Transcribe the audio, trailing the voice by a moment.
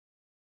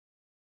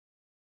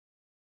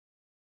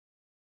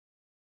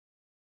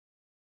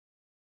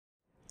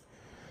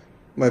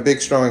My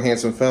big, strong,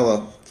 handsome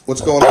fella.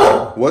 What's going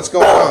on? What's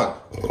going on?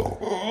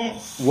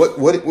 What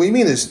do you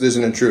mean there's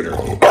an intruder?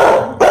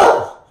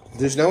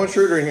 There's no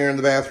intruder in here in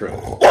the bathroom.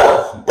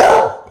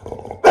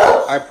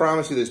 I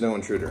promise you there's no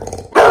intruder.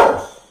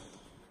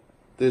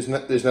 There's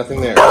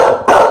nothing there.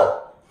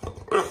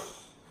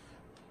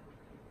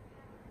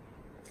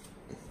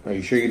 Are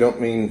you sure you don't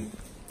mean...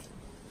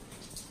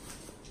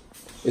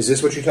 Is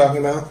this what you're talking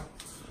about?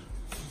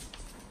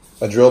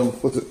 A drill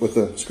with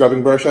a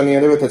scrubbing brush on the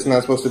end of it that's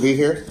not supposed to be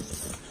here?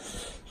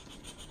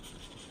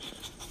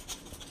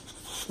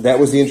 That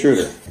was the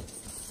intruder.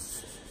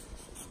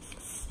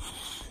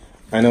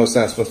 I know it's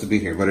not supposed to be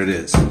here, but it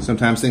is.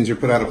 Sometimes things are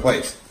put out of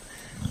place.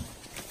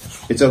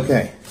 It's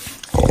okay.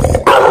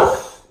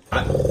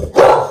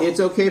 It's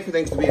okay for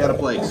things to be out of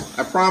place.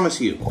 I promise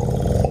you.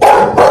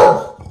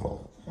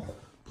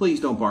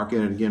 Please don't bark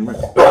at it again.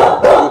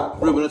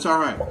 Reuben, it's all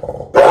right.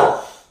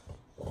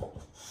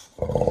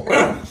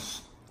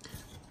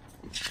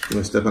 You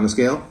want to step on the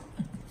scale?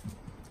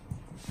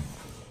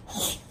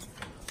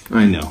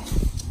 I know.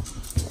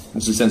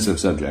 It's a sensitive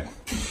subject.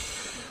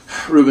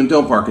 Reuben,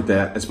 don't bark at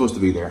that. It's supposed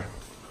to be there.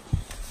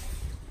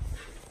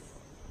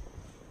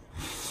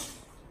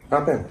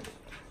 Hop in.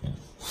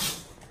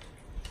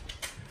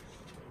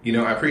 You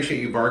know, I appreciate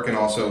you barking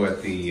also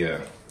at the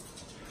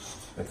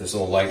at this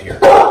little light here.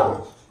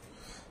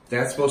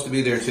 That's supposed to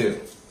be there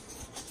too.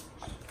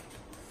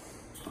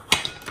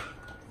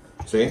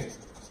 See?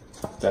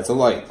 That's a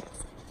light.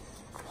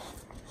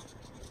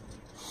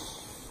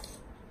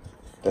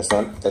 That's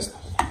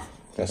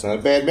not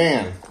a bad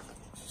man.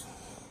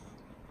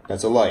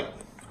 That's a light.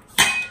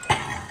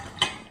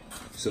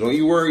 So don't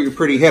you worry your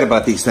pretty head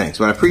about these things.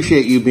 But I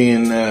appreciate you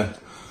being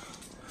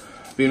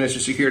Mr.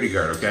 Security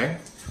Guard, okay?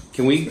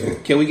 Can we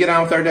get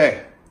on with our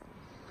day?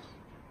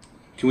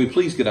 Can we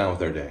please get on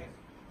with our day?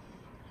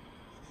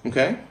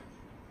 Okay?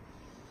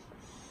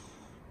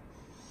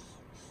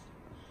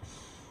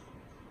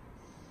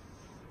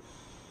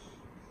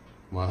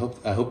 Well,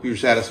 I hope you're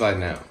satisfied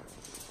now.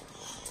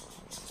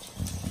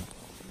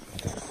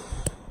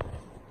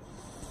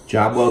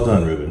 Job well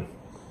done, Reuben.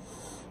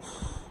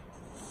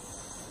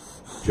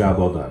 Job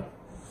well done.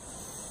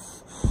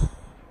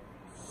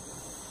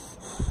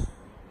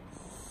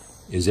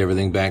 Is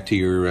everything back to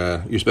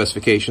your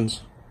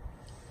specifications?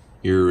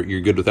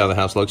 You're good with how the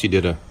house looks. You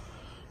did a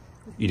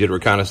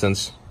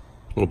reconnaissance,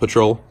 little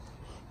patrol.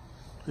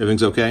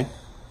 Everything's okay.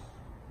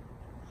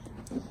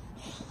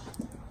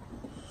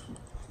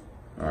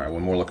 All right,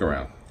 one more look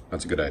around.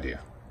 That's a good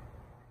idea.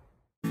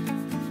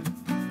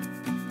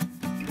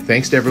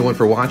 Thanks to everyone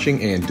for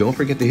watching, and don't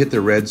forget to hit the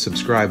red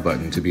subscribe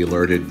button to be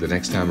alerted the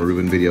next time a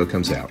Reuben video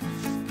comes out.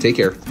 Take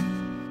care.